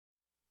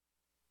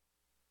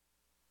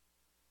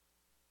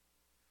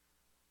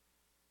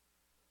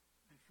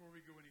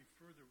go any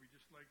further, we'd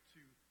just like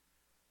to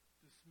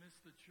dismiss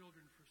the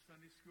children for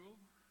Sunday school.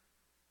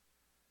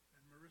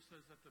 And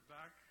Marissa is at the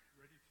back,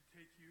 ready to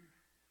take you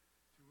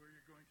to where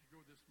you're going to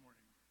go this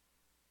morning.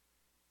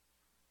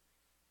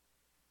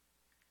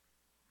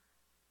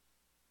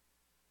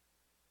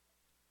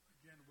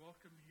 Again,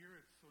 welcome here.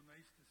 It's so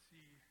nice to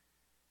see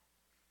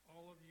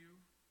all of you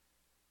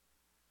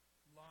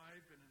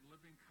live and in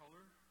living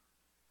color,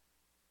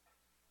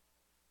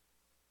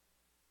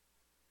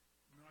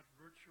 not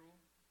virtual.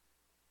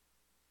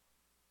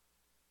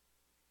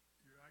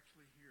 You're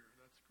actually here.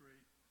 That's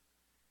great.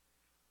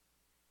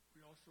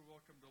 We also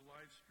welcome the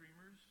live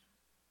streamers.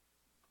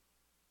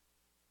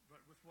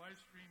 But with live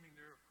streaming,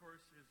 there, of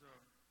course, is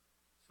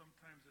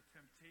sometimes a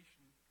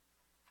temptation,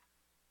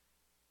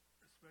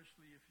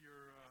 especially if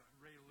you're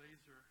Ray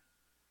Laser,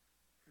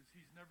 because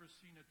he's never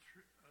seen a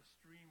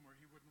stream where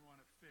he wouldn't want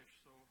to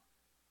fish. So,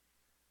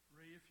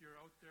 Ray, if you're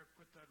out there,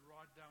 put that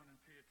rod down and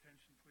pay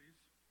attention,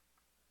 please.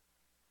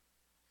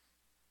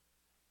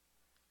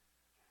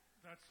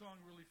 That song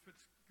really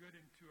fits good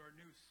into our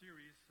new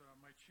series,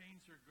 My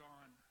Chains Are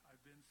Gone, I've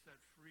Been Set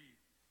Free.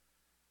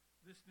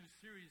 This new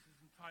series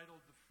is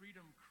entitled The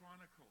Freedom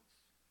Chronicles.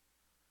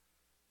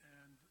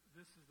 And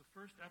this is the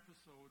first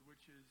episode,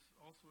 which is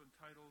also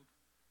entitled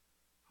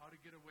How to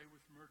Get Away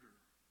with Murder.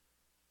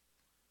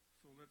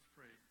 So let's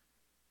pray.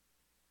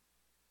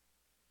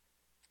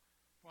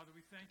 Father,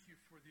 we thank you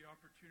for the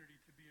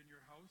opportunity to be in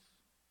your house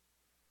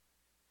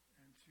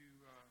and to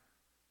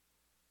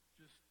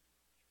just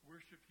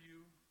worship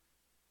you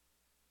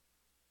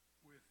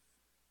with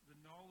the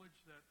knowledge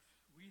that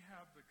we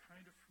have the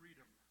kind of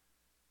freedom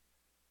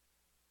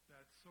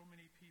that so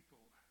many people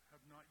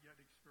have not yet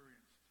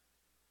experienced.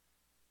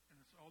 And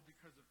it's all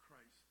because of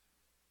Christ.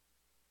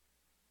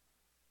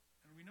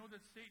 And we know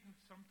that Satan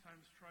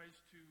sometimes tries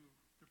to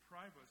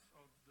deprive us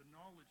of the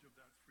knowledge of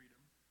that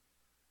freedom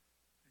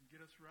and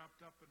get us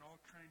wrapped up in all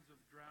kinds of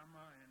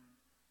drama and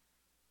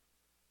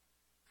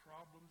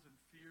problems and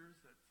fears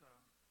that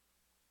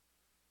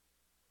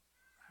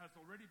has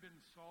already been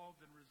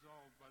solved and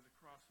resolved by the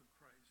cross of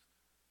Christ.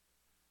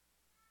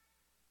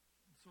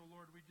 And so,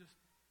 Lord, we just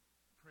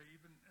pray,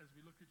 even as we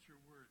look at your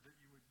word, that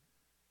you would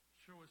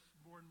show us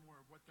more and more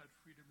of what that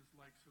freedom is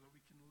like so that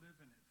we can live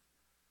in it,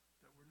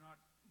 that we're not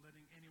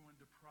letting anyone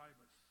deprive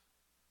us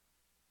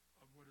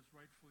of what is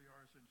rightfully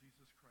ours in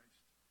Jesus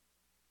Christ.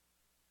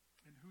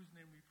 In whose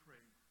name we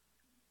pray.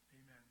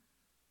 Amen.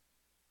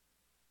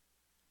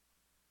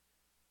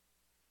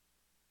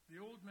 The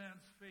old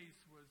man's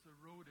face was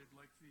eroded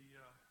like the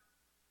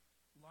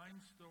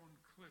limestone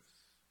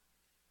cliffs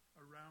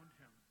around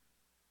him.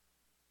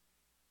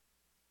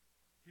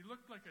 He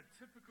looked like a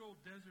typical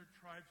desert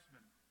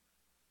tribesman,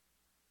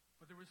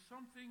 but there was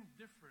something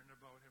different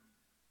about him.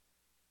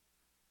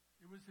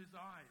 It was his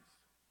eyes.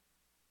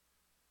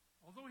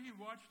 Although he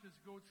watched his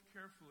goats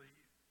carefully,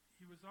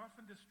 he was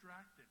often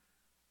distracted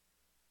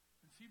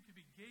and seemed to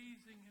be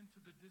gazing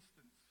into the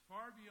distance,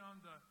 far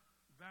beyond the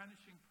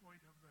vanishing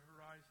point of the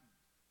horizon,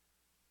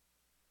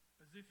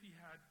 as if he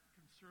had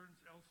concerns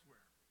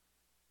elsewhere.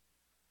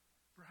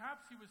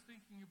 Perhaps he was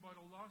thinking about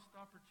a lost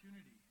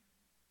opportunity,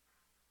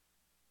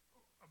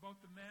 about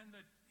the man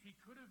that he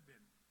could have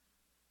been.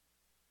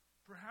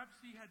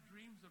 Perhaps he had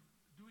dreams of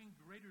doing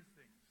greater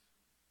things.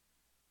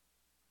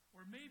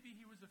 Or maybe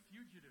he was a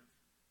fugitive,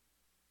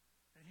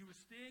 and he was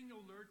staying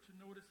alert to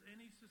notice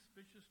any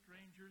suspicious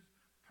strangers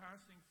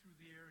passing through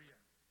the area.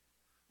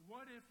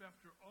 What if,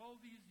 after all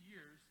these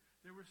years,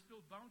 there were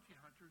still bounty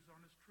hunters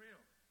on his trail?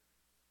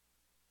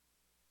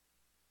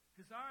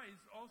 His eyes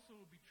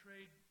also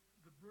betrayed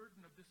the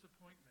burden of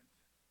disappointment,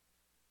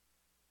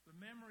 the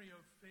memory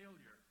of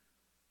failure.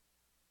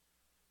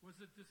 Was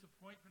it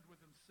disappointment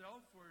with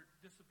himself or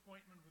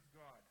disappointment with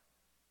God?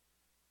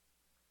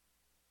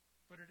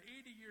 But at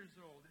 80 years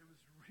old, it was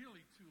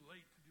really too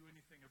late to do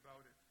anything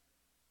about it.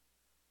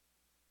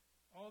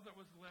 All that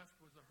was left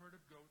was a herd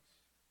of goats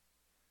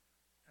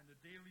and a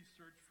daily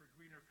search for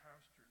greener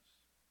pastures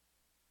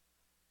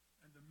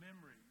and the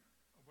memory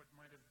of what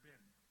might have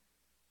been.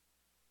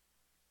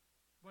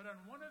 But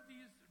on one of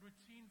these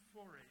routine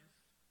forays,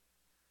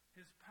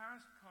 his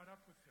past caught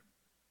up with him.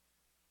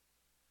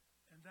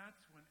 And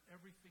that's when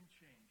everything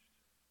changed.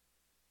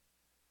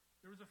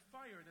 There was a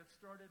fire that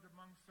started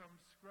among some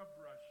scrub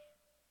brush.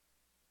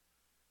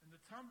 And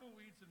the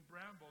tumbleweeds and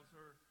brambles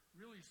are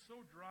really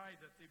so dry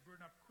that they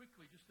burn up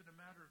quickly, just in a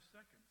matter of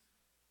seconds.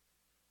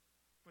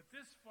 But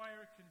this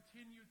fire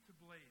continued to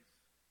blaze.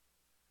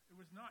 It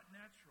was not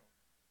natural.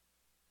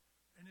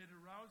 And it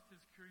aroused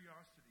his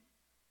curiosity.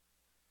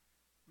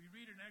 We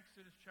read in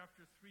Exodus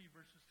chapter 3,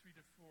 verses 3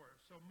 to 4.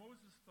 So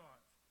Moses thought,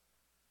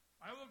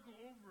 I will go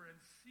over and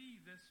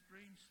see this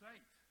strange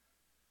sight,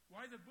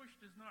 why the bush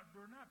does not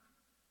burn up.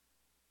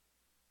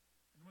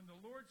 And when the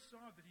Lord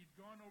saw that he'd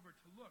gone over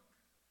to look,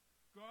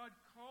 God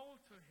called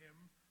to him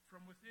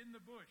from within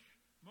the bush,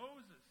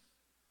 Moses,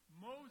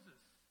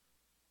 Moses.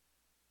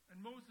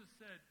 And Moses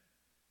said,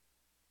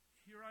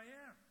 Here I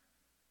am.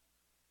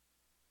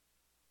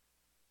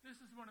 This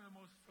is one of the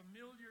most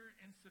familiar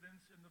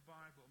incidents in the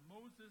Bible.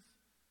 Moses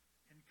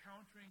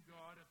encountering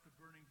God at the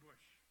burning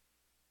bush.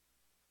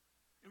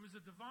 It was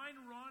a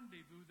divine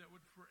rendezvous that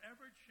would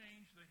forever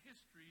change the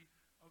history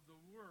of the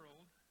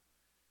world.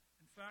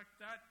 In fact,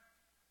 that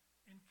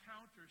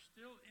encounter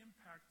still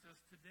impacts us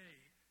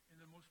today in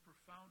the most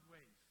profound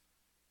ways.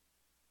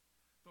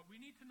 But we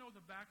need to know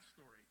the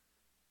backstory.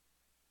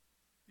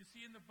 You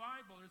see, in the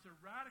Bible, there's a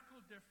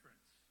radical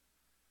difference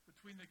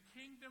between the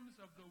kingdoms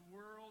of the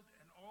world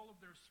and all of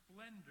their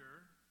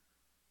splendor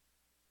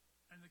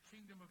and the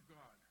kingdom of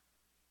God.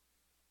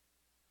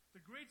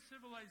 The great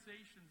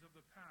civilizations of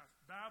the past,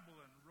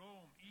 Babylon,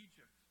 Rome,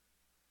 Egypt,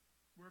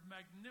 were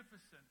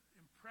magnificent,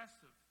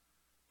 impressive,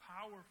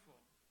 powerful,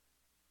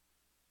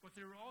 but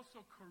they were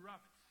also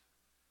corrupt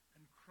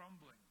and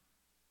crumbling.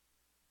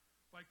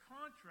 By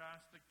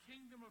contrast, the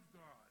kingdom of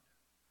God,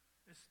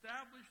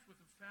 established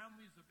with the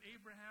families of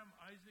Abraham,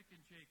 Isaac,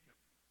 and Jacob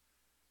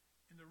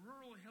in the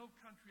rural hill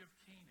country of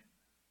Canaan,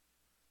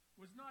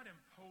 was not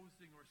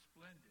imposing or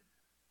splendid,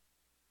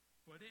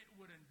 but it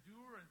would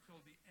endure until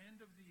the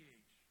end of the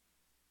age.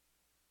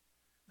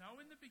 Now,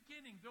 in the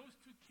beginning, those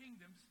two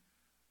kingdoms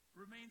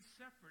remained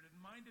separate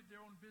and minded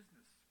their own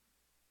business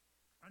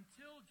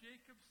until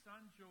Jacob's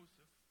son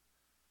Joseph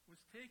was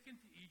taken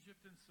to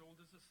Egypt and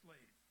sold as a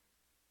slave.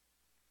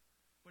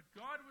 But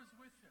God was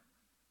with him,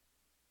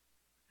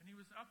 and he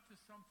was up to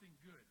something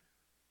good.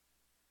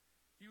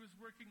 He was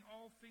working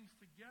all things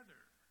together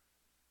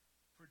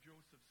for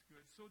Joseph's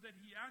good, so that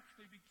he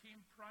actually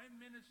became prime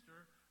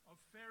minister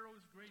of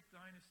Pharaoh's great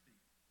dynasty.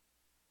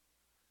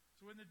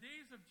 So in the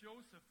days of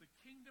Joseph, the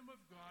kingdom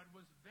of God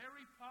was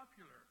very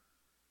popular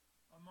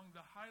among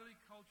the highly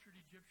cultured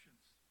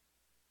Egyptians.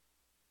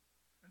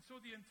 And so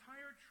the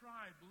entire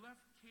tribe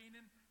left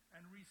Canaan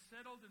and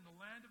resettled in the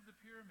land of the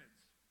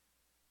pyramids.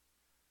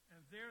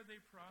 And there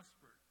they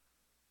prospered.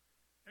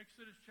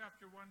 Exodus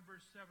chapter 1,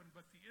 verse 7,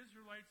 "But the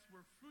Israelites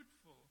were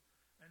fruitful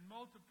and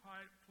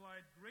multiplied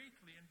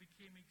greatly and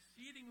became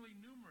exceedingly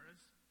numerous,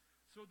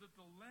 so that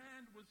the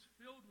land was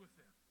filled with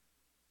them."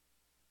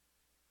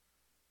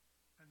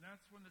 And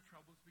that's when the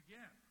troubles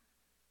began.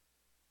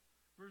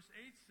 Verse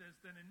 8 says,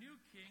 "Then a new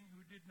king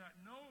who did not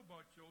know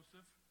about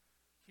Joseph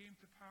came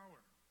to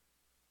power."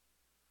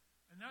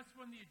 And that's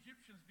when the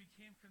Egyptians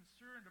became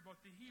concerned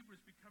about the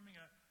Hebrews becoming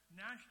a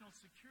national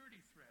security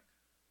threat.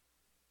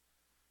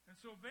 And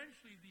so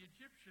eventually the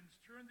Egyptians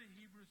turned the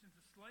Hebrews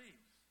into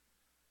slaves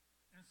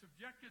and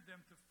subjected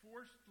them to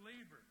forced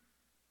labor,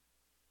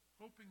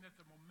 hoping that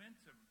the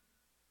momentum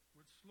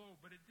would slow,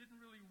 but it didn't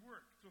really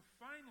work. So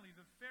finally,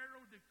 the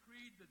Pharaoh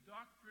decreed the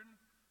doctrine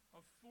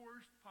of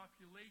forced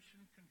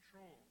population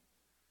control.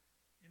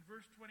 In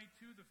verse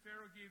 22, the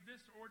Pharaoh gave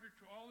this order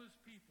to all his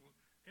people: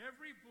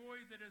 "Every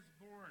boy that is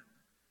born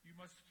you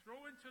must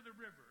throw into the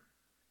river,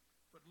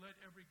 but let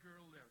every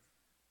girl live."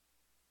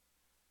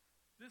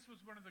 This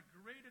was one of the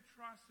great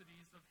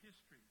atrocities of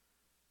history.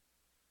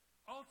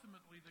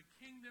 Ultimately, the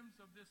kingdoms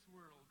of this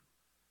world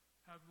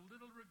have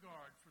little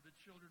regard for the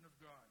children of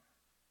God.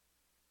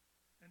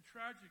 And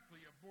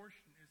tragically,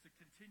 abortion is a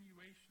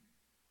continuation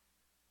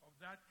of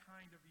that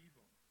kind of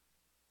evil.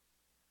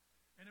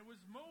 And it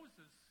was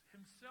Moses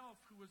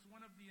himself who was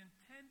one of the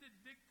intended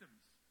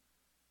victims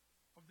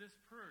of this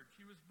purge.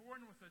 He was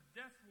born with a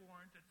death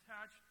warrant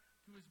attached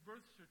to his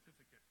birth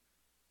certificate.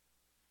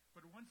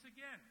 But once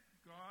again,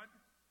 God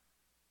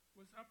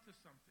was up to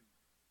something.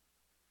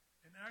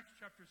 In Acts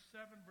chapter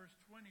 7, verse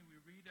 20, we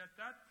read, "At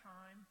that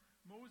time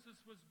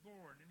Moses was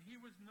born, and he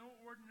was no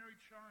ordinary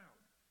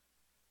child.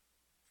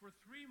 For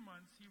 3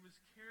 months he was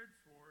cared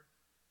for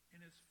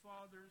in his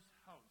father's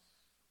house."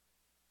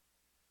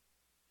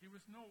 He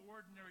was no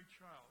ordinary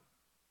child.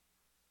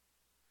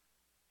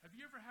 Have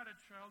you ever had a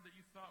child that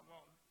you thought,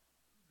 well,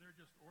 they're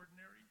just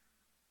ordinary?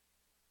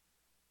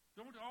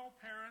 Don't all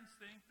parents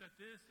think that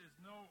this is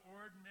no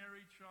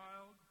ordinary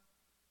child?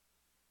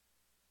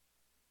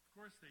 Of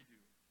course they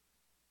do.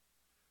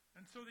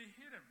 And so they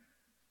hid him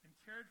and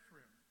cared for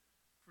him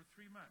for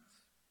 3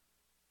 months.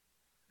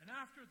 And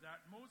after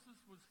that,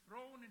 Moses was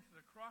thrown into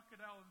the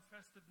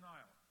crocodile-infested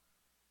Nile,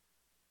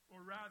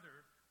 or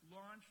rather,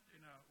 launched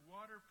in a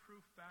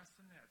waterproof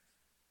bassinet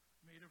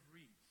made of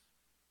reeds.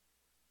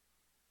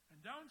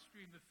 And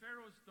downstream, the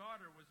Pharaoh's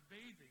daughter was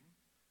bathing,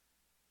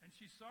 and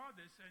she saw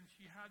this, and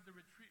she had the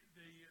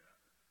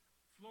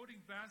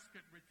floating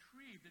basket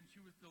retrieved, and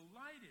she was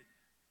delighted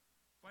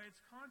by its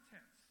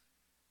contents.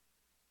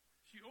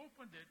 She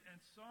opened it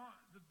and saw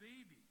the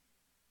baby.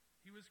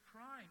 He was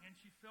crying, and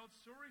she felt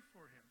sorry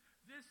for him.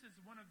 "This is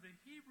one of the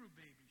Hebrew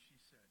babies," she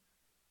said.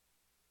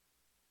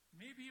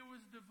 Maybe it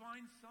was a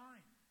divine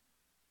sign,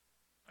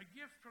 a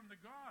gift from the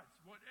gods.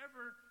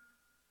 Whatever,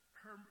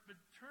 her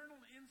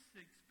maternal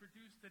instincts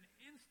produced an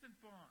instant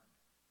bond.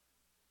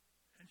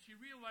 And she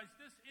realized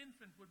this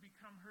infant would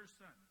become her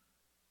son.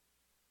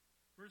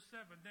 Verse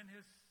 7, "Then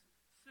his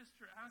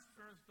sister asked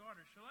Pharaoh's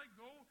daughter, 'Shall I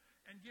go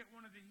and get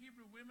one of the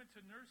Hebrew women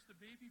to nurse the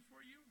baby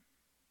for you?'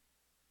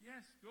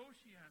 'Yes, go,'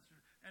 she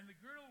answered. And the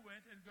girl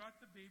went and got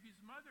the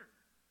baby's mother."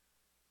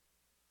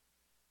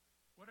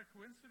 What a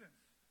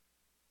coincidence.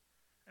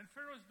 And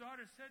Pharaoh's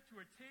daughter said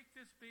to her, "Take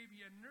this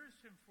baby and nurse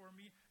him for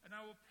me, and I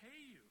will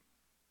pay you."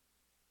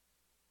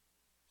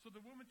 So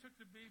the woman took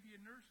the baby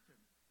and nursed him.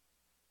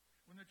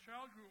 When the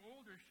child grew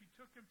older, she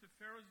took him to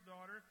Pharaoh's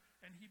daughter,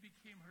 and he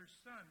became her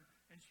son,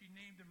 and she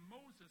named him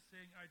Moses,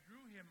 saying, "I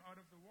drew him out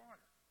of the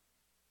water."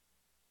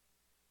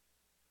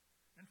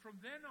 And from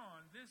then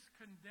on, this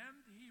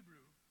condemned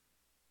Hebrew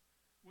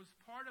was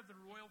part of the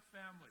royal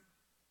family.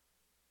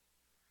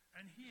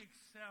 And he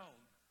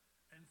excelled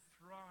and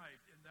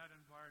thrived in that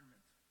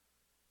environment.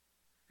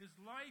 His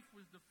life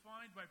was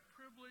defined by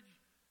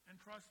privilege and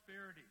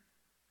prosperity.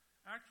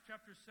 Acts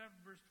chapter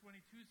 7, verse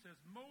 22 says,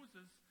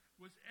 Moses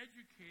was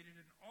educated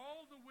in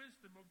all the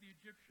wisdom of the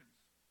Egyptians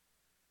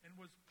and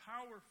was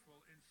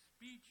powerful in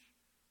speech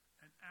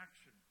and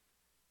action.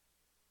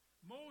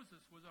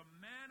 Moses was a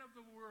man of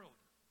the world,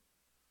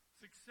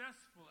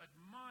 successful,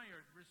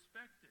 admired,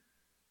 respected,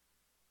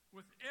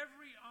 with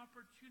every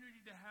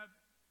opportunity to have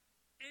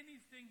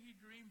anything he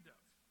dreamed of.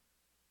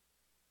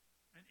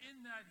 And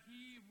in that,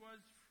 he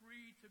was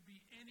free to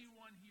be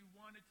anyone he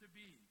wanted to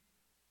be.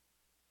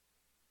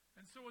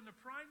 And so in the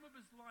prime of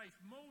his life,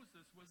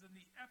 Moses was in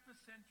the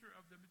epicenter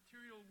of the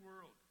material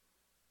world,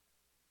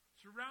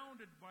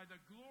 surrounded by the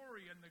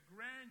glory and the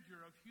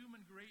grandeur of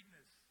human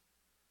greatness,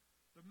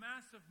 the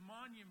massive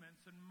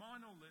monuments and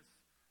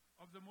monoliths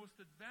of the most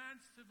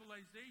advanced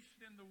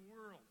civilization in the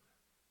world,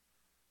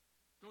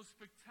 those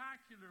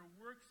spectacular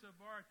works of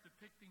art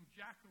depicting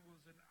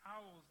jackals and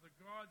owls, the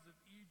gods of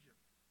Egypt.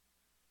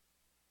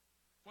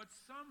 But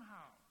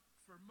somehow,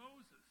 for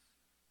Moses,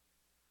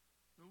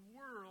 the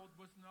world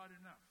was not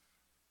enough.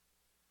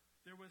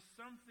 There was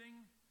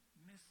something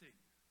missing.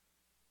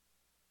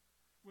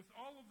 With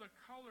all of the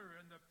color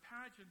and the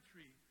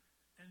pageantry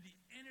and the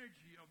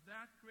energy of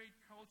that great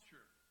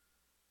culture,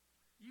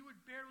 you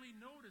would barely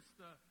notice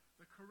the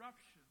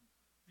corruption,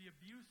 the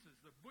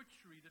abuses, the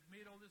butchery that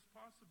made all this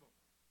possible.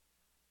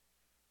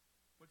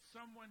 But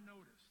someone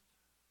noticed,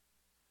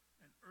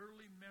 and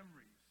early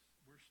memories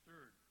were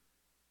stirred.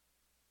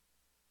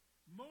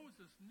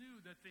 Moses knew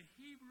that the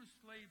Hebrew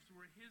slaves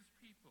were his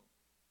people,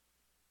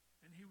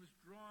 and he was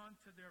drawn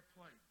to their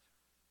plight.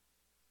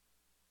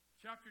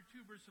 Chapter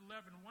 2, verse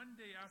 11, one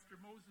day after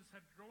Moses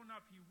had grown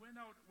up, he went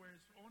out where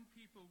his own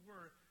people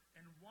were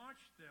and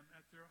watched them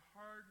at their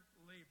hard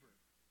labor.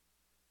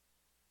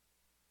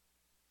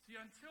 See,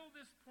 until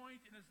this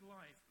point in his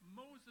life,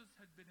 Moses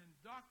had been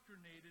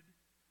indoctrinated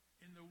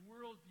in the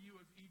worldview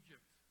of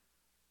Egypt.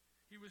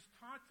 He was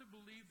taught to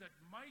believe that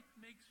might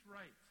makes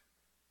right.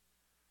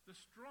 The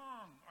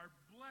strong are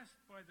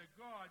blessed by the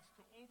gods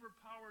to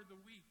overpower the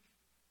weak.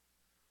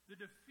 The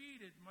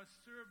defeated must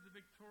serve the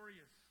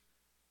victorious.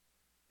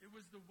 It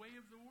was the way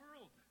of the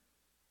world.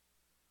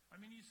 I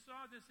mean, you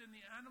saw this in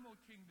the animal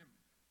kingdom.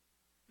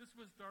 This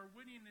was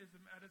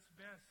Darwinianism at its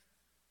best.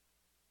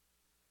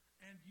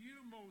 And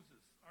you,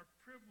 Moses, are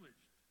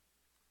privileged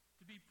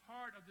to be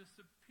part of the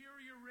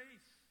superior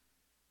race,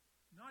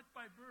 not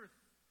by birth,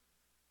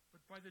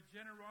 but by the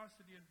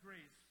generosity and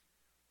grace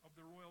of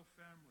the royal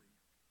family.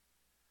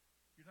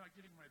 You're not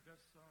getting my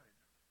best side.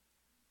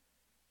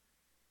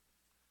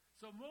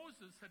 So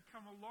Moses had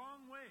come a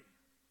long way.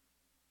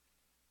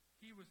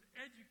 He was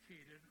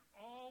educated in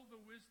all the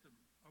wisdom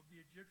of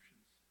the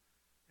Egyptians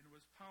and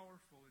was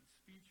powerful in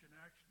speech and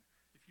action.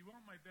 If you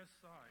want my best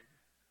side,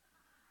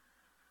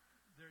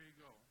 there you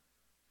go.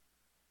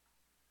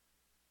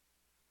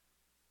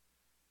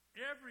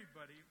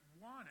 Everybody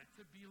wanted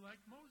to be like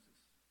Moses.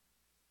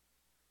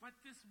 But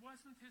this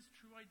wasn't his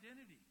true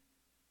identity.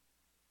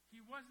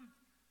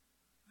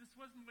 This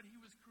wasn't what he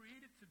was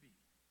created to be.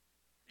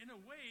 In a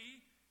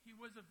way, he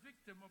was a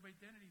victim of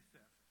identity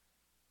theft.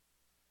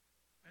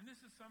 And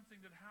this is something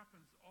that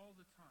happens all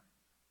the time.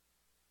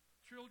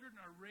 Children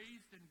are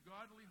raised in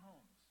godly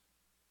homes.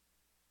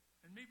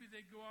 And maybe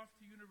they go off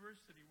to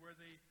university where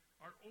they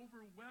are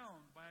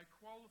overwhelmed by a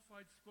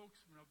qualified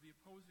spokesman of the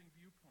opposing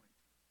viewpoint.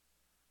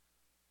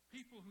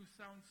 People who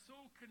sound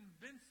so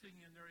convincing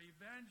in their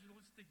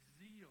evangelistic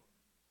zeal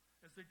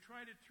as they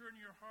try to turn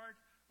your heart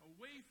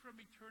away from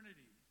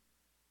eternity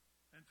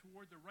and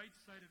toward the right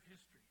side of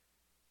history.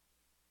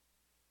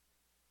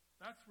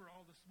 That's where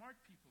all the smart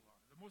people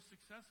are, the most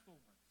successful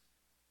ones.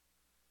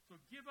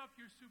 So give up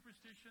your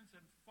superstitions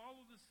and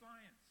follow the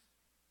science.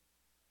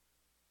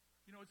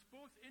 You know, it's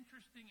both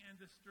interesting and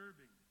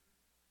disturbing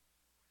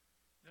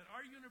that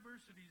our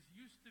universities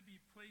used to be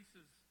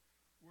places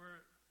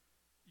where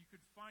you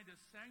could find a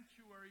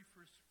sanctuary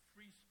for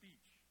free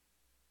speech.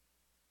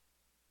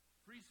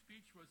 Free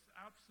speech was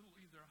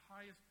absolutely their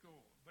highest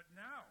goal. But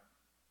now,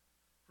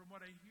 from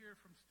what I hear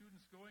from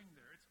students going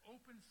there, it's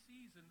open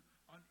season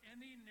on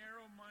any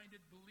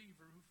narrow-minded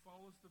believer who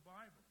follows the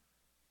Bible.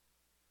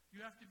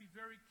 You have to be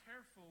very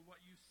careful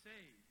what you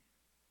say.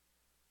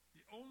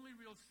 The only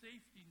real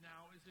safety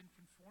now is in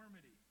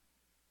conformity,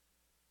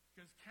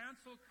 because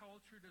cancel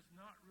culture does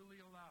not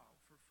really allow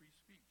for free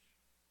speech.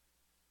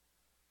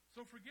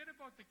 So forget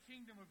about the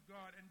kingdom of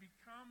God and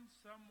become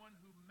someone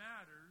who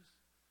matters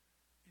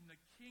in the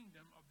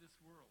kingdom of this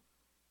world.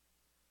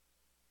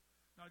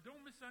 Now,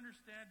 don't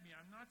misunderstand me.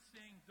 I'm not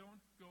saying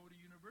don't go to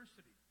university.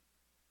 university.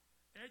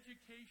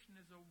 Education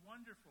is a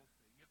wonderful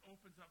thing. It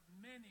opens up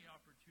many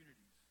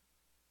opportunities.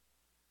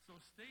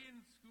 So stay in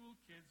school,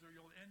 kids, or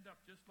you'll end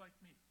up just like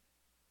me.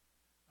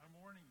 I'm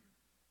warning you.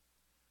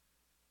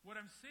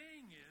 What I'm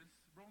saying is,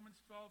 Romans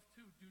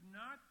 12:2, do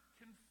not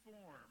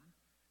conform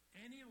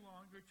any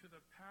longer to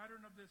the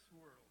pattern of this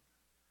world,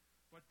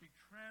 but be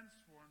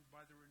transformed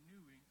by the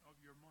renewing of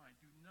your mind.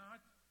 Do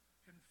not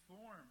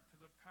conform to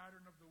the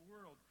pattern of the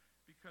world,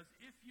 because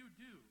if you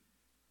do,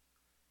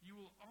 you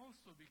will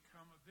also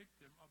become a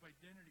victim of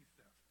identity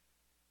theft.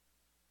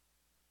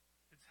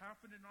 It's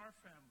happened in our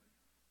family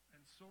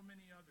and so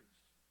many others.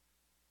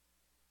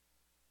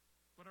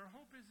 But our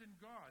hope is in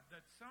God,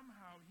 that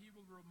somehow He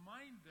will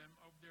remind them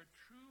of their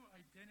true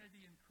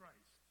identity in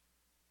Christ.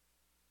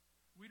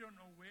 We don't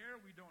know where,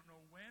 we don't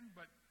know when,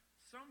 but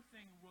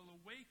something will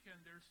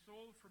awaken their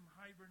soul from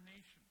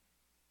hibernation.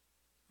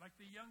 Like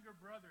the younger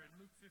brother in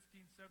Luke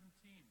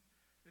 15:17.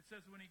 It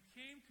says, when he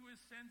came to his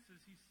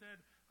senses, he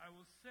said, I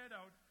will set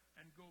out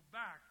and go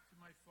back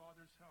to my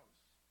father's house.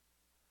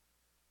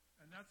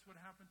 And that's what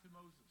happened to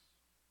Moses.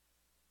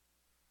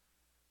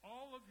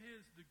 All of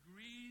his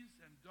degrees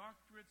and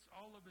doctorates,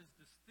 all of his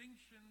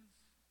distinctions,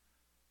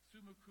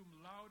 summa cum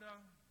laude,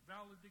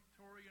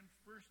 valedictorian,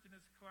 first in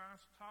his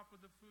class, top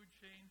of the food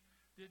chain,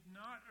 did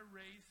not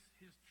erase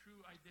his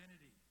true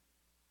identity.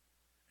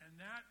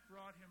 And that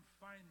brought him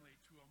finally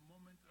to a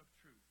moment of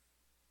truth.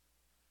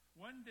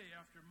 One day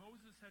after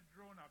Moses had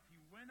grown up, he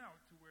went out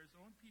to where his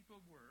own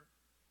people were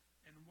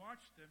and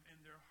watched them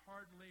in their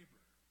hard labor.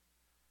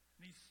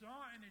 And he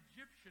saw an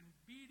Egyptian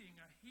beating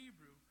a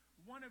Hebrew,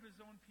 one of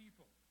his own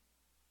people.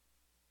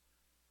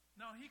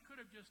 Now, he could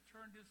have just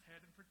turned his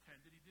head and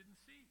pretended he didn't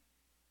see.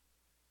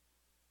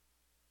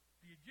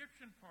 The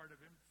Egyptian part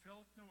of him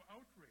felt no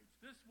outrage.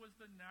 This was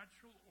the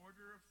natural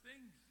order of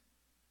things.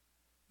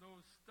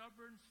 Those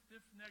stubborn,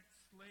 stiff-necked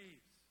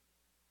slaves.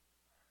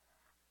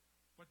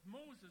 But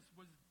Moses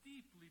was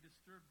deeply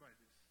disturbed by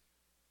this.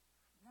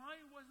 Why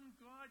wasn't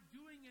God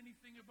doing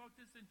anything about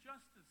this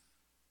injustice?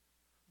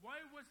 Why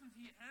wasn't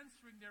He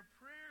answering their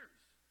prayers?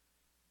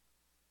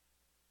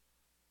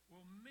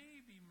 Well,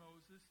 maybe,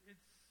 Moses,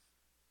 it's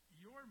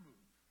your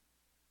move.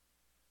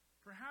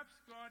 Perhaps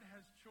God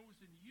has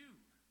chosen you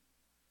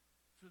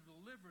to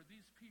deliver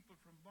these people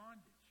from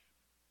bondage.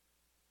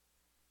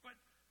 But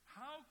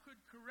how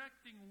could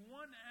correcting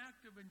one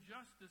act of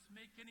injustice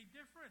make any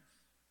difference?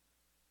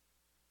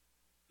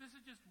 This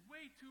is just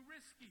way too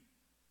risky.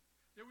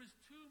 There was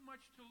too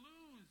much to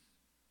lose.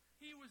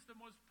 He was the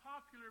most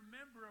popular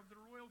member of the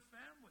royal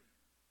family.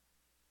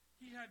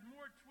 He had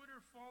more Twitter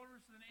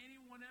followers than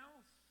anyone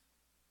else.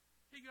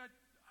 He got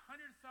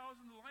 100,000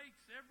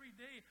 likes every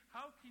day.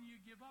 How can you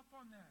give up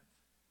on that?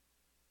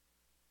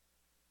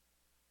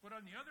 But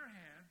on the other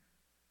hand,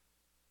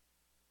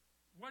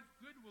 what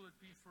good will it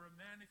be for a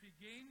man if he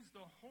gains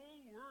the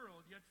whole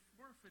world yet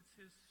forfeits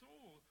his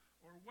soul?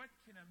 Or what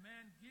can a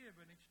man give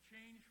in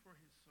exchange for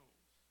his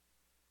souls?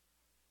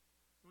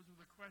 Those were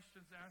the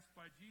questions asked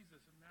by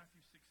Jesus in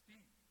Matthew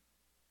 16.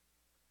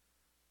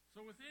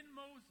 So within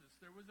Moses,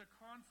 there was a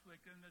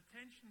conflict and the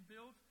tension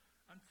built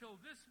until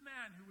this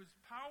man who was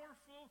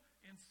powerful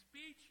in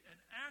speech and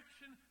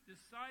action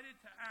decided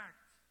to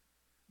act.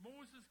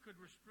 Moses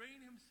could restrain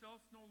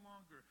himself no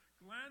longer.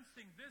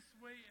 Glancing this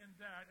way and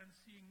that and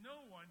seeing no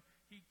one,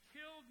 he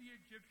killed the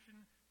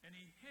Egyptian and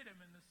he hid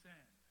him in the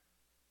sand.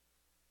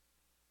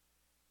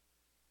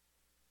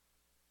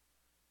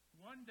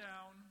 One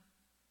down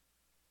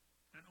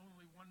and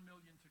only 1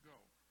 million to go.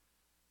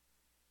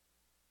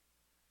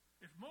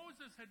 If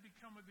Moses had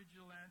become a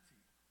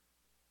vigilante,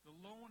 the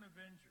lone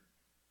avenger,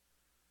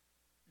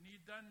 and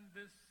he'd done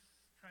this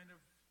kind of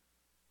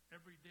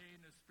every day in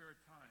his spare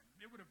time,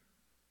 it would have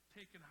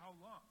taken how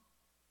long?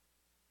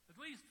 At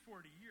least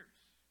 40 years.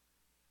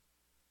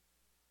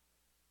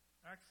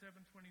 Acts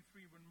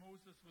 7:23, when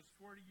Moses was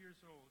 40 years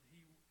old,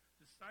 he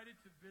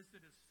decided to visit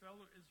his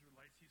fellow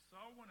Israelites. He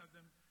saw one of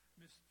them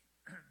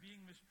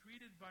being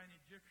mistreated by an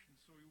Egyptian,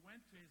 so he went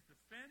to his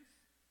defense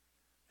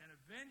and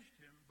avenged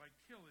him by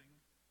killing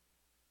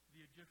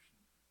the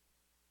Egyptian.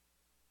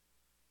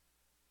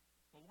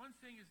 But one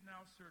thing is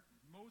now certain.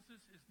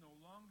 Moses is no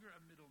longer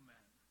a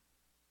middleman,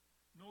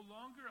 no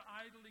longer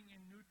idling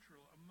in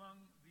neutral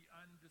among the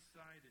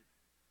undecided.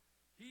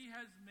 He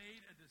has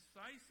made a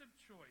decisive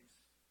choice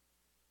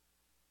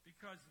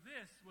because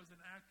this was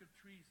an act of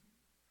treason.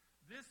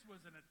 This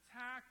was an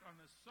attack on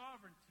the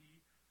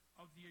sovereignty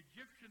of the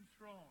Egyptian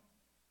throne.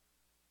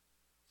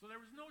 So there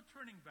was no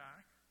turning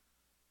back.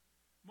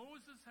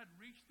 Moses had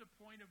reached the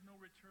point of no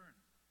return.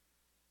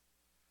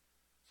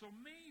 So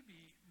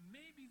maybe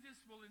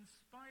this will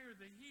inspire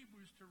the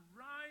Hebrews to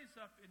rise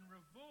up in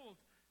revolt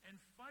and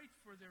fight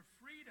for their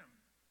freedom.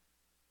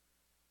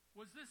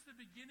 Was this the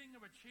beginning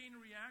of a chain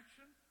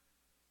reaction?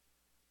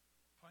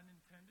 Pun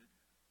intended.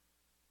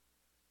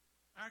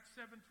 Acts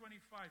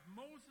 7:25.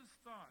 Moses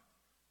thought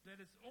that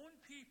his own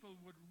people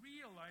would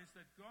realize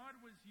that God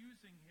was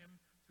using him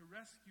to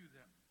rescue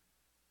them.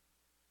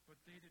 But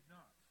they did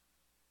not.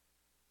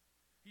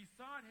 He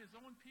thought his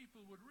own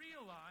people would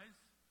realize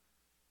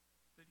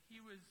that he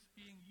is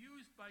being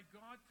used by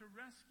God to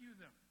rescue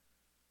them.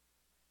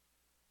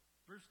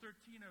 Verse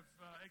 13 of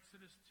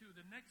Exodus 2,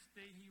 the next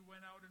day he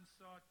went out and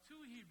saw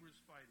two Hebrews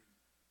fighting.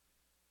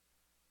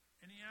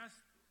 And he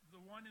asked the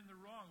one in the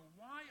wrong,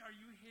 "Why are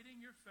you hitting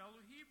your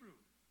fellow Hebrew?"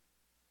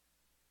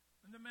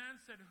 And the man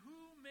said,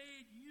 "Who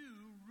made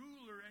you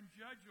ruler and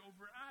judge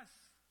over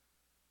us?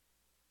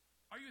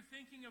 Are you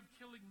thinking of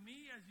killing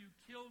me as you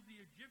killed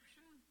the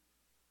Egyptian?"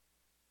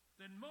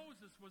 Then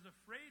Moses was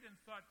afraid and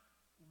thought,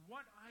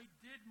 "What I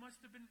did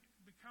must have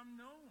become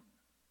known."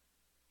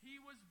 He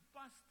was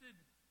busted.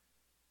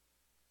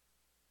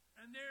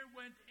 And there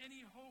went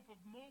any hope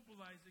of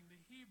mobilizing the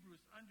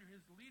Hebrews under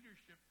his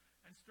leadership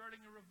and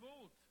starting a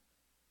revolt.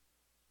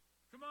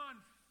 "Come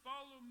on,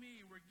 follow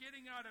me. We're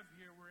getting out of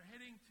here. We're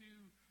heading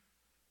to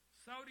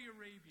Saudi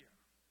Arabia."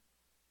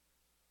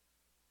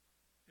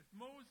 If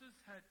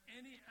Moses had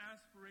any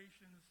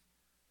aspirations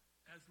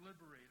as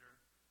liberator,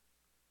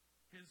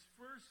 his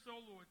first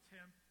solo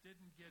attempt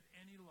didn't get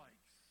any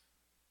likes.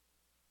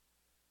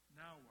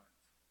 Now what?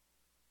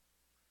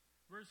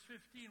 Verse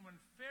 15, when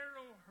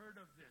Pharaoh heard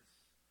of this,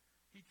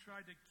 he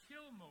tried to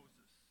kill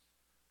Moses,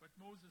 but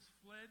Moses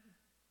fled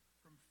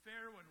from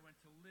Pharaoh and went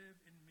to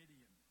live in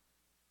Midian.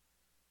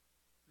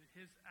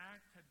 His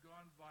act had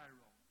gone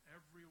viral.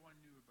 Everyone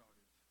knew about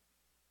it.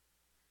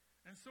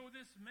 And so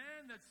this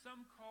man that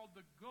some called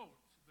the GOAT,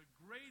 the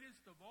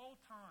greatest of all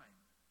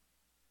time,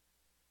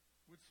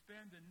 would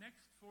spend the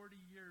next 40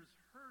 years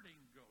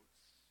herding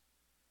goats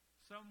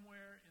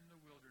somewhere in the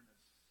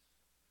wilderness,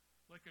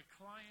 like a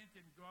client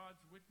in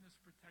God's witness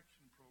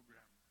protection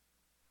program,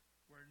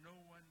 where no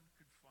one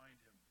could find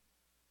him.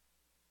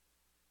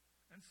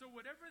 And so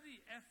whatever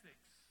the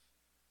ethics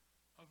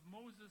of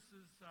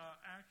Moses'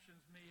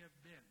 actions may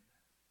have been,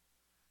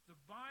 the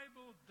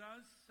Bible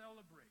does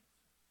celebrate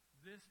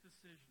this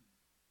decision.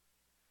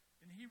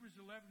 In Hebrews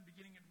 11,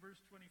 beginning at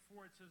verse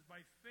 24, it says,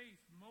 "By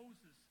faith,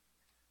 Moses,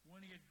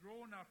 when he had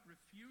grown up,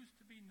 refused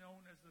to be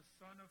known as the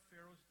son of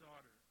Pharaoh's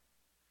daughter.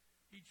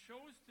 He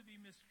chose to be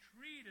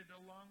mistreated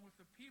along with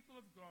the people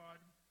of God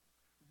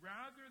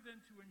rather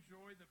than to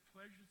enjoy the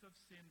pleasures of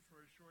sin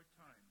for a short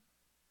time.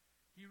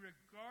 He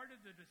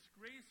regarded the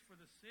disgrace for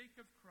the sake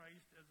of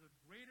Christ as of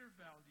greater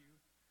value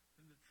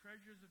than the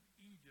treasures of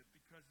Egypt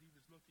because he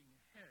was looking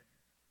ahead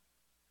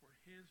for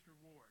his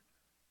reward."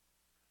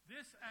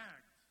 This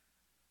act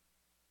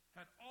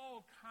had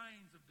all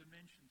kinds of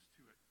dimensions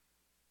to it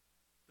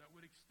that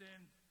would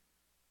extend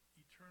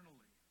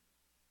eternally.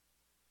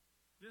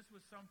 This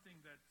was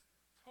something that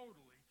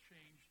totally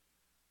changed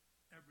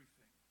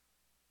everything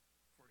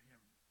for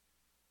him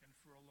and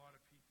for a lot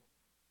of people.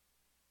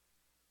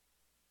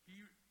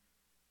 He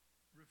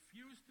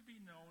refused to be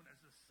known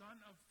as the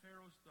son of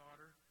Pharaoh's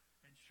daughter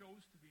and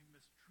chose to be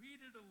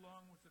mistreated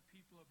along with the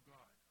people of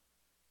God.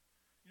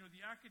 You know,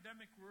 the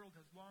academic world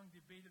has long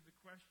debated the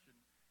question,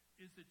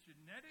 is it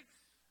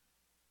genetics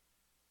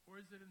or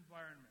is it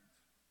environment?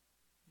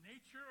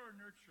 Nature or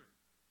nurture?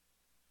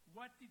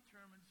 What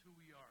determines who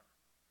we are?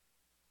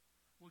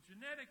 Well,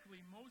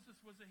 genetically,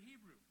 Moses was a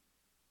Hebrew.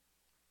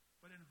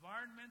 But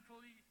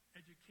environmentally,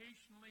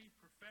 educationally,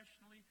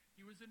 professionally,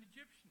 he was an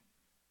Egyptian.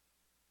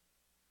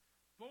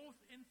 Both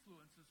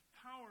influences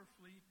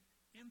powerfully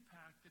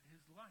impacted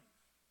his life.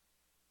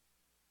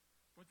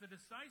 But the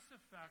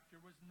decisive factor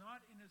was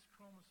not in his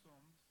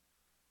chromosomes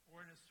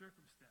or in his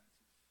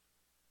circumstances.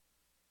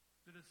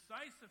 The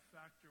decisive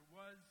factor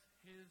was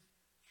his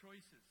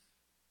choices.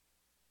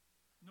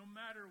 No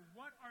matter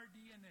what our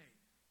DNA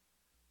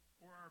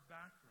or our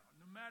background,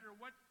 no matter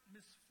what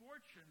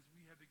misfortunes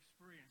we have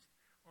experienced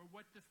or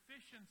what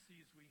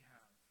deficiencies we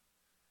have,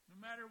 no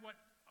matter what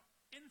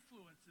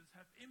influences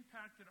have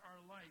impacted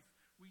our life,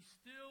 we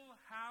still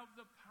have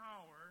the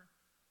power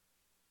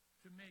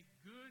to make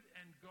good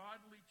and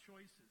godly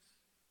choices.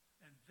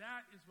 And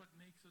that is what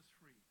makes us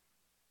free.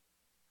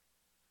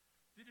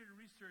 They did a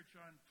research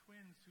on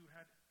twins who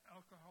had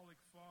alcoholic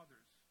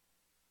fathers.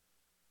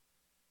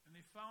 And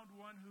they found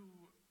one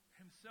who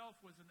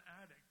himself was an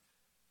addict.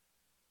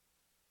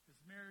 His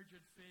marriage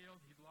had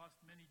failed. He'd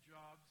lost many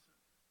jobs.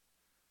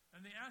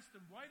 And they asked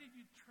him, "Why did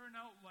you turn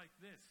out like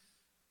this?"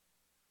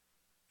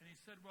 And he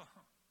said,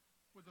 "Well,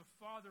 with a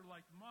father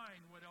like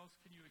mine, what else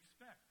can you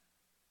expect?"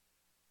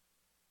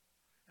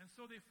 And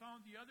so they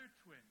found the other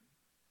twin.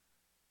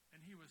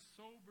 And he was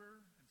sober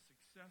and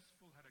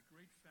successful, had a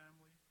great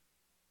family.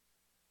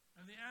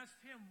 And they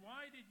asked him,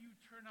 "Why did you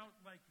turn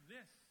out like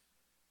this?"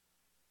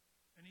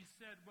 And he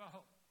said,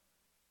 "Well,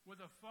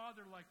 with a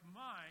father like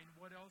mine,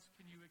 what else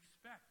can you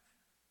expect?"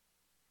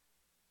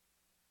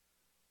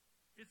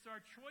 It's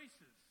our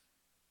choices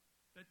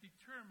that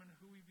determine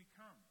who we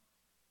become.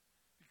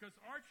 Because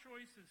our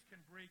choices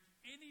can break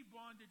any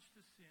bondage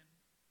to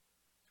sin,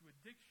 to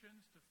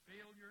addictions, to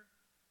failure,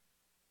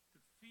 to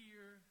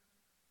fear,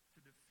 to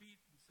defeat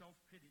and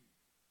self-pity.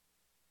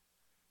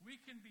 We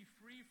can be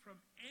free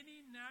from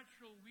any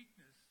natural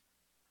weakness,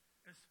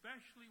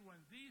 especially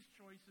when these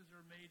choices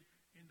are made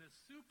in the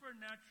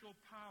supernatural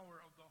power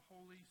of the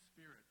Holy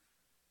Spirit.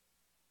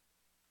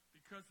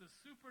 Because the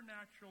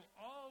supernatural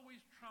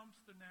always trumps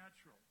the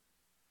natural.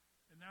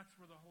 And that's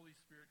where the Holy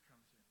Spirit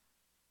comes in.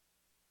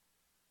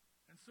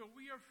 And so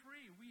we are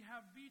free. We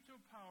have veto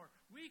power.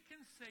 We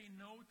can say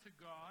no to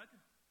God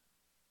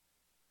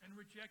and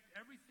reject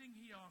everything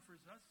He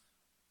offers us.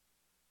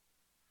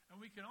 And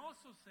we can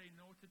also say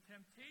no to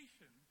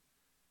temptation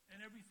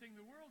and everything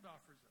the world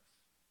offers us.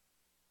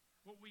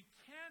 What we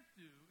can't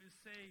do is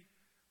say,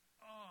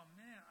 oh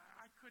man,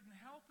 I couldn't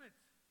help it.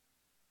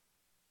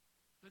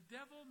 The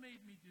devil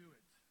made me do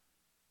it.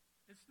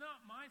 It's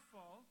not my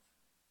fault.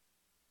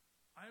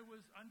 I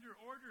was under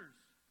orders.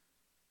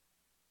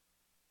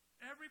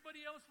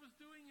 Everybody else was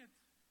doing it.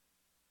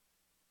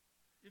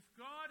 If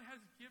God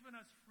has given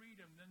us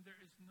freedom, then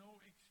there is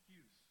no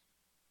excuse.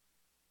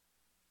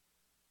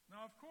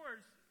 Now, of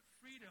course,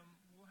 freedom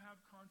will have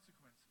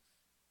consequences.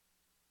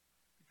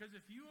 Because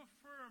if you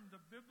affirm the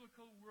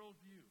biblical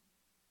worldview,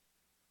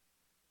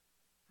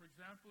 for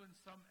example, in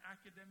some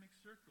academic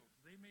circles,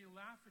 they may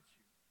laugh at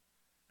you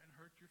and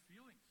hurt your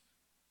feelings.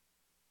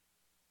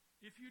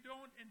 If you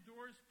don't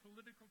endorse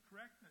political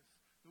correctness,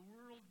 the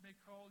world may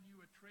call you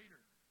a traitor.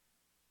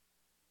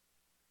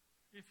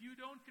 If you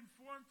don't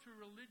conform to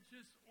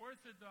religious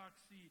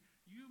orthodoxy,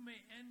 you may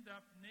end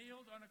up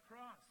nailed on a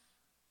cross.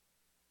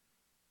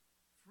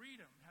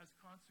 Freedom has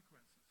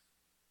consequences.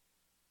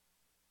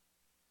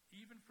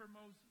 Even for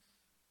Moses,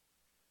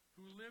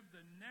 who lived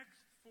the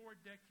next 4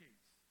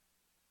 decades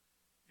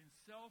in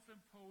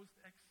self-imposed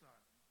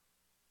exile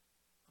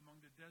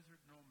among the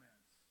desert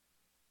nomads.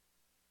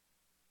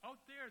 Out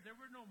there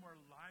were no more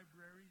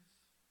libraries,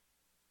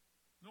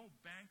 no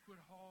banquet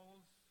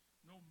halls,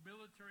 no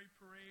military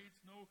parades,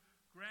 no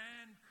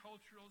grand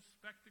cultural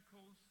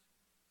spectacles,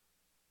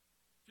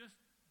 just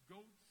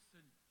goats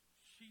and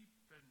sheep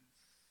and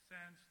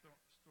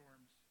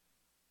sandstorms.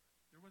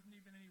 There wasn't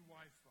even any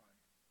Wi-Fi.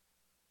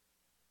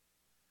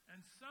 And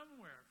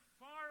somewhere,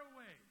 far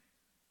away,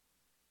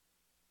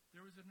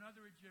 there was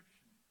another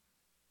Egyptian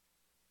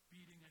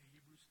beating a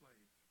Hebrew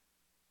slave.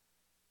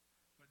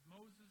 But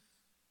Moses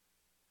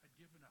had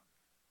given up.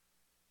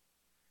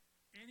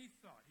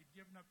 He'd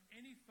given up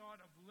any thought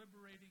of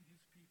liberating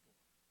his people.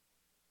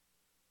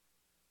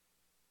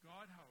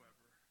 God,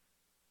 however,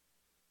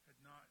 had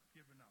not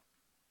given up.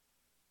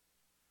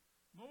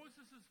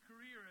 Moses'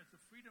 career as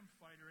a freedom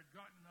fighter had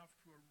gotten off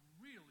to a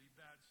really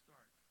bad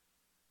start.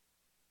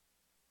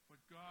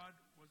 But God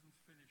wasn't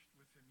finished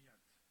with him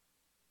yet.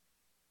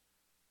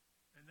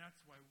 And that's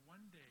why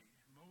one day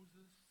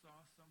Moses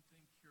saw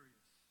something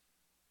curious.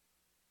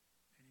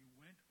 And he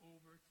went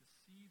over to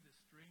see the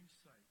strange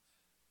sight,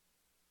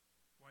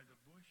 why the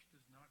bush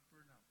does not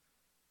burn up.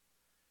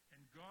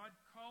 And God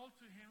called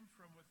to him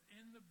from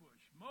within the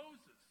bush,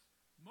 Moses,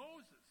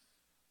 Moses.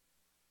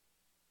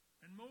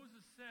 And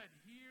Moses said,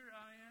 here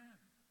I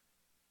am.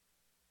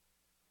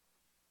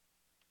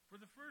 For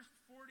the first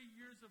 40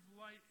 years of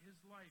his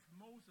life,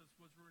 Moses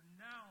was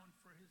renowned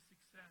for his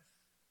success.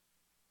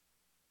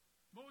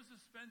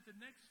 Moses spent the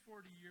next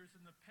 40 years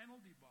in the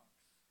penalty box,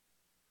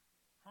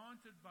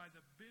 haunted by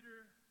the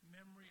bitter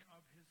memory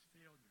of his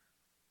failure.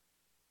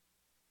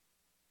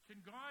 Can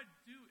God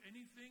do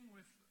anything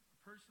with a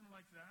person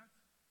like that?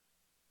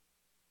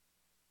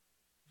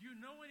 Do you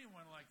know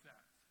anyone like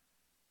that?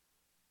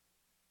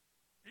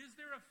 Is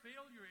there a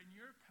failure in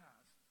your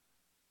past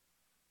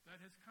that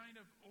has kind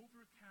of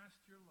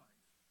overcast your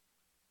life?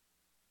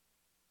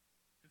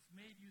 It's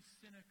made you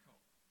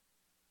cynical.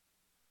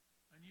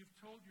 And you've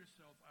told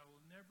yourself, I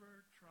will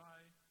never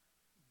try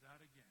that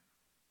again.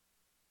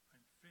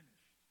 I'm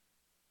finished.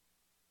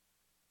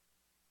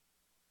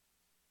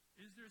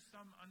 Is there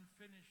some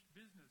unfinished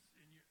business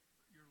in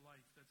your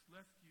life that's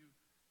left you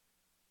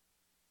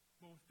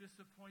both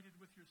disappointed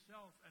with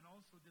yourself and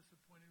also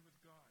disappointed with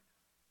God?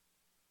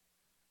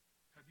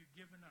 Have you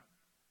given up?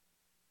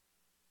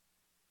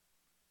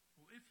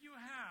 Well, if you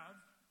have,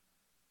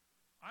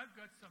 I've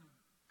got some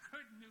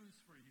good news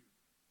for you.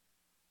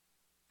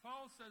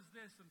 Paul says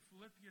this in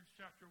Philippians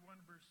chapter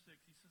 1, verse 6.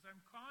 He says,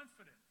 I'm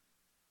confident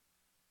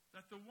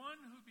that the one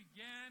who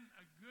began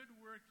a good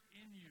work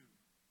in you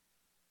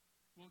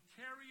will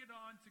carry it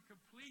on to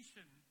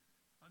completion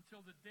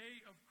until the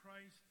day of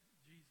Christ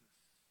Jesus.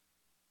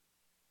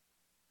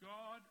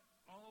 God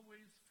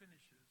always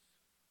finishes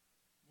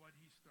what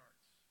he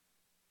starts.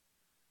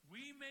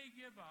 We may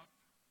give up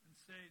and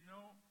say,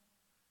 no,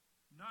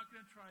 not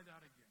going to try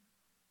that again.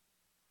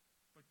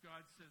 But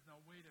God says, now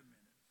wait a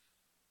minute.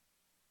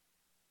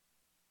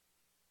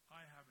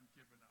 I haven't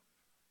given up.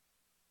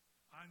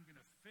 I'm going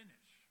to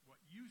finish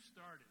what you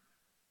started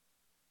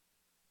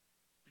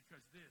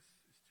because this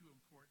is too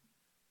important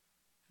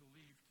to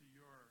leave to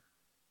your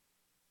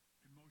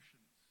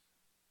emotions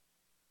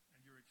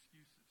and your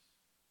excuses.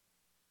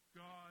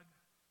 God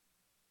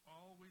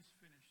always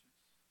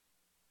finishes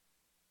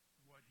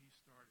what he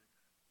started,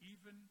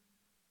 even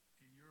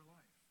in your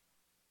life.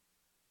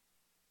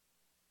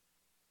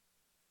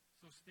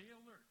 So stay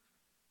alert.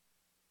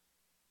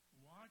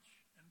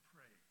 Watch and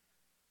pray.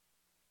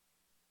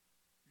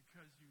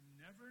 Because you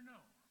never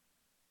know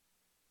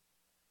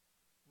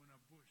when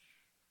a bush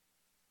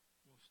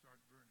will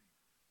start burning.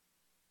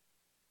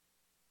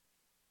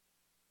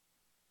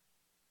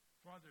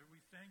 Father,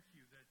 we thank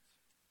you that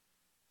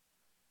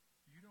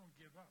you don't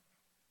give up.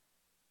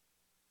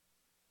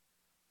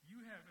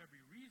 You have every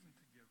reason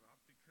to give up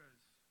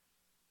because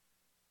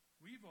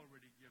we've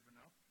already given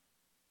up.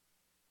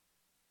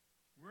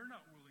 We're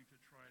not willing to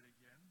try it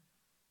again.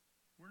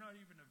 We're not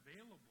even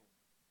available.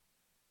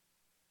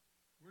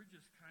 We're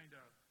just kind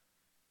of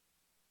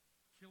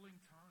killing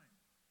time,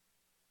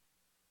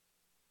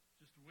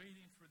 just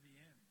waiting for the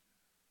end.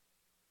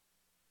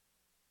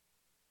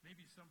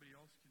 Maybe somebody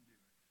else can do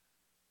it.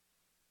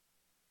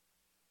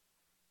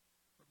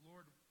 But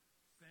Lord,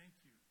 thank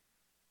you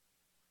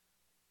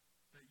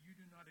that you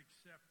do not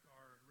accept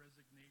our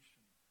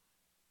resignation.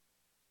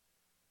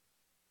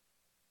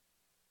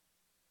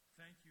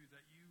 Thank you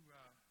that you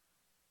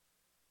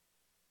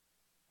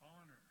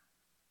honor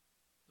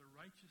the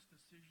righteous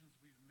decisions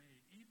we've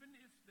made, even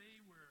if they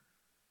were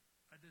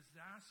a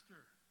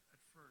disaster at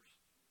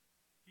first,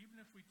 even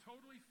if we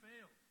totally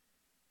failed.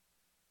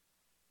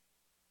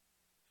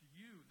 To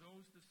you,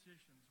 those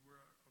decisions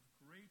were of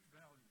great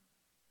value.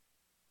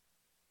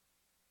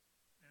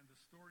 And the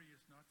story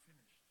is not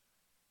finished.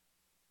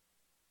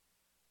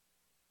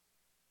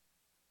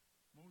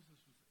 Moses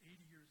was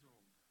 80 years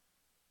old,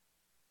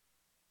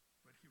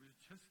 but he was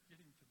just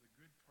getting to the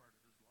good part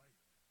of his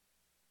life.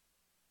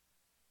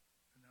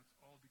 And that's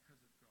all because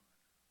of God.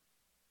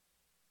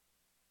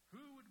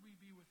 Who would we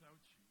be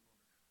without you,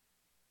 Lord?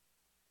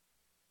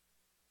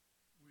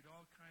 We'd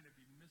all kind of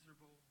be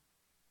miserable,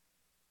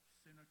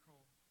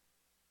 cynical,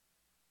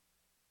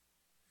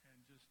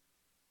 and just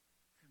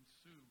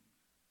consumed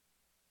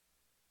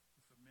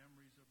with the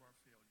memories of our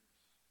failures.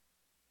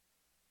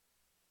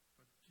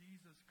 But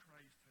Jesus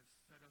Christ has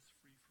set us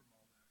free from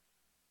all that.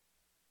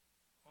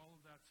 All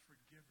of that's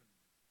forgiven.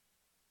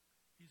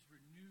 He's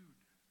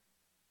renewed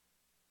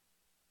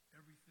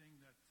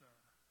everything that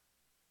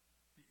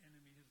the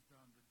enemy has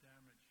done, the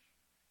damage.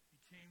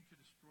 He came to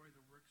destroy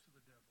the works of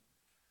the devil.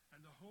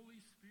 And the Holy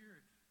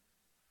Spirit,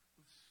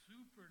 with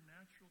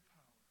supernatural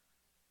power,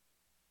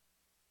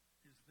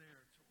 is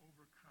there to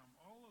overcome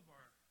all of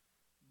our